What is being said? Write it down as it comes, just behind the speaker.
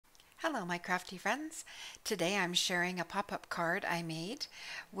Hello, my crafty friends. Today I'm sharing a pop-up card I made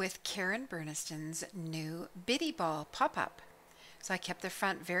with Karen Burniston's new Biddy Ball pop-up. So I kept the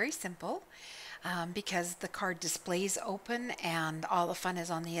front very simple because the card displays open and all the fun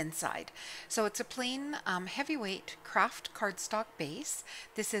is on the inside. So it's a plain heavyweight craft cardstock base.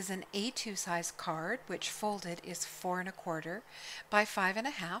 This is an A2 size card, which folded is 4¼ by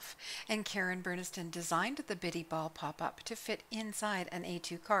 5½. And Karen Burniston designed the Biddy Ball pop-up to fit inside an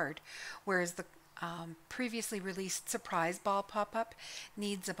A2 card, whereas the previously released Surprise Ball pop-up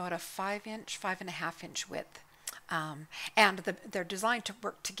needs about a 5-inch, 5½-inch width. And they're designed to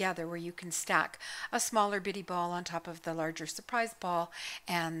work together where you can stack a smaller Biddy Ball on top of the larger Surprise Ball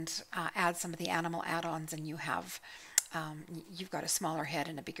and add some of the animal add-ons, and you've got a smaller head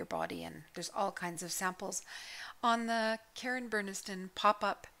and a bigger body, and there's all kinds of samples on the Karen Burniston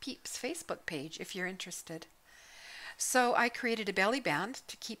Pop-Up Peeps Facebook page if you're interested. So I created a belly band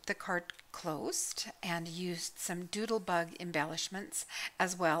to keep the card closed and used some doodlebug embellishments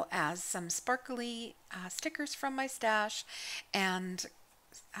as well as some sparkly stickers from my stash and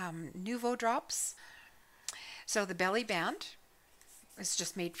Nouveau drops. So the belly band is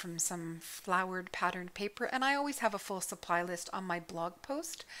just made from some flowered patterned paper, and I always have a full supply list on my blog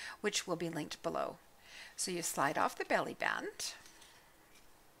post, which will be linked below. So you slide off the belly band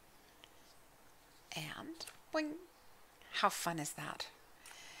and boing. How fun is that?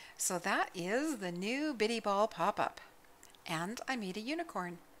 So that is the new Biddy Ball pop-up. And I made a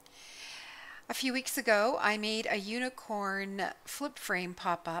unicorn. A few weeks ago, I made a unicorn flip frame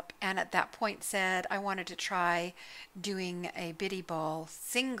pop-up, and at that point said I wanted to try doing a Biddy Ball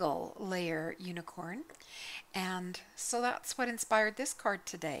single layer unicorn. And so that's what inspired this card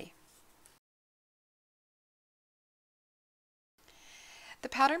today. The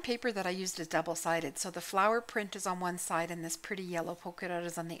pattern paper that I used is double-sided, so the flower print is on one side and this pretty yellow polka dot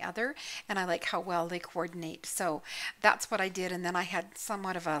is on the other, and I like how well they coordinate. So that's what I did, and then I had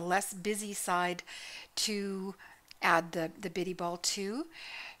somewhat of a less busy side to add the Biddy Ball to.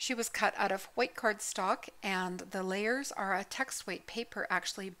 She was cut out of white cardstock, and the layers are a text weight paper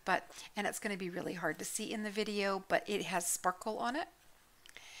actually, and it's going to be really hard to see in the video, but it has sparkle on it.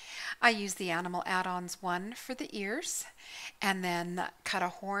 I used the animal add-ons one for the ears, and then cut a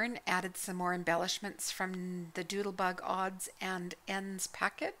horn, added some more embellishments from the Doodlebug Odds and Ends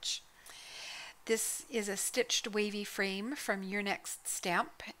package. This is a stitched wavy frame from Your Next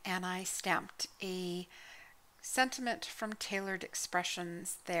Stamp, and I stamped a sentiment from Tailored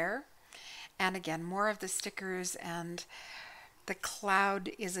Expressions there. And again, more of the stickers, and the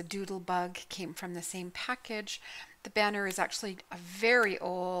cloud is a doodlebug, came from the same package. The banner is actually a very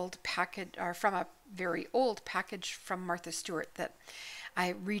old package, or from a very old package from Martha Stewart that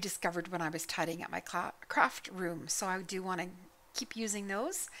I rediscovered when I was tidying up my craft room. So I do want to keep using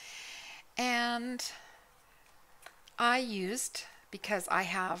those. And I used, because I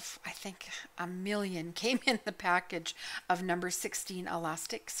have, I think, a million came in the package of number 16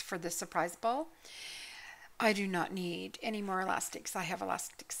 elastics for the surprise ball. I do not need any more elastics. I have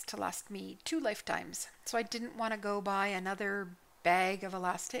elastics to last me 2 lifetimes. So I didn't want to go buy another bag of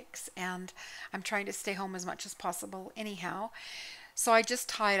elastics, and I'm trying to stay home as much as possible anyhow. So I just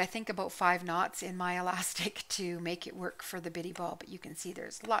tied, I think, about 5 knots in my elastic to make it work for the Biddy Ball, but you can see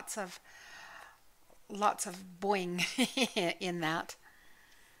there's lots of boing in that.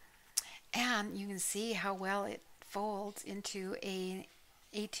 And you can see how well it folds into a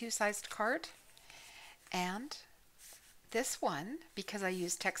A2 sized card. And this one, because I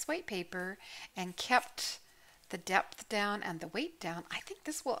used text weight paper and kept the depth down and the weight down, I think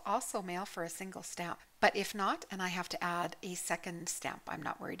this will also mail for a single stamp. But if not, and I have to add a second stamp, I'm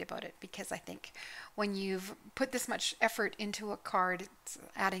not worried about it, because I think when you've put this much effort into a card,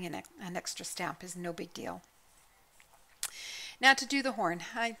 adding an extra stamp is no big deal. Now to do the horn,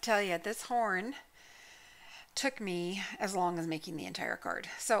 I tell you, this horn took me as long as making the entire card.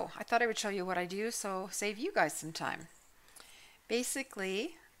 So I thought I would show you what I do, so save you guys some time.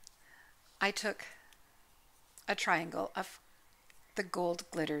 Basically, I took a triangle of the gold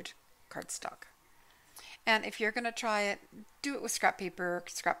glittered cardstock. And if you're going to try it, do it with scrap paper or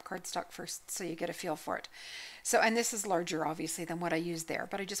scrap cardstock first so you get a feel for it. So, and this is larger obviously than what I used there,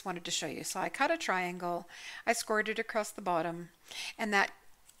 but I just wanted to show you. So I cut a triangle, I scored it across the bottom, and that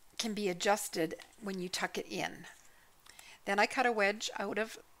can be adjusted when you tuck it in. Then I cut a wedge out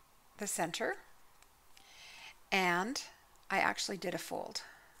of the center, and I actually did a fold.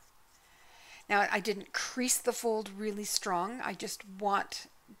 Now I didn't crease the fold really strong. I just want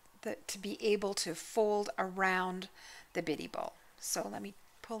to be able to fold around the Biddy Ball. So let me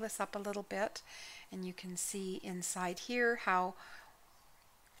pull this up a little bit, and you can see inside here how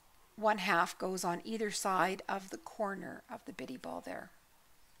one half goes on either side of the corner of the bitty ball there.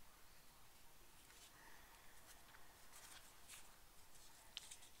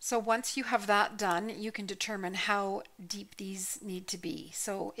 So once you have that done, you can determine how deep these need to be.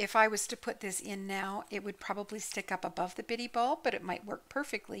 So if I was to put this in now, it would probably stick up above the bitty ball, but it might work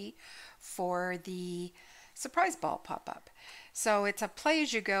perfectly for the surprise ball pop-up. So it's a play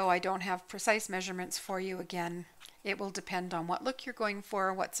as you go. I don't have precise measurements for you. Again, it will depend on what look you're going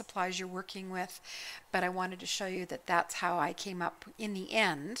for, what supplies you're working with, but I wanted to show you that that's how I came up, in the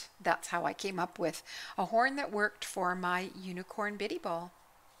end, that's how I came up with a horn that worked for my unicorn bitty ball.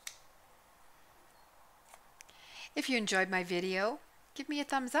 If you enjoyed my video, give me a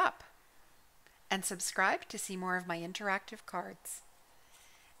thumbs up and subscribe to see more of my interactive cards.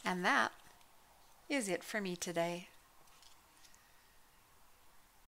 And that is it for me today.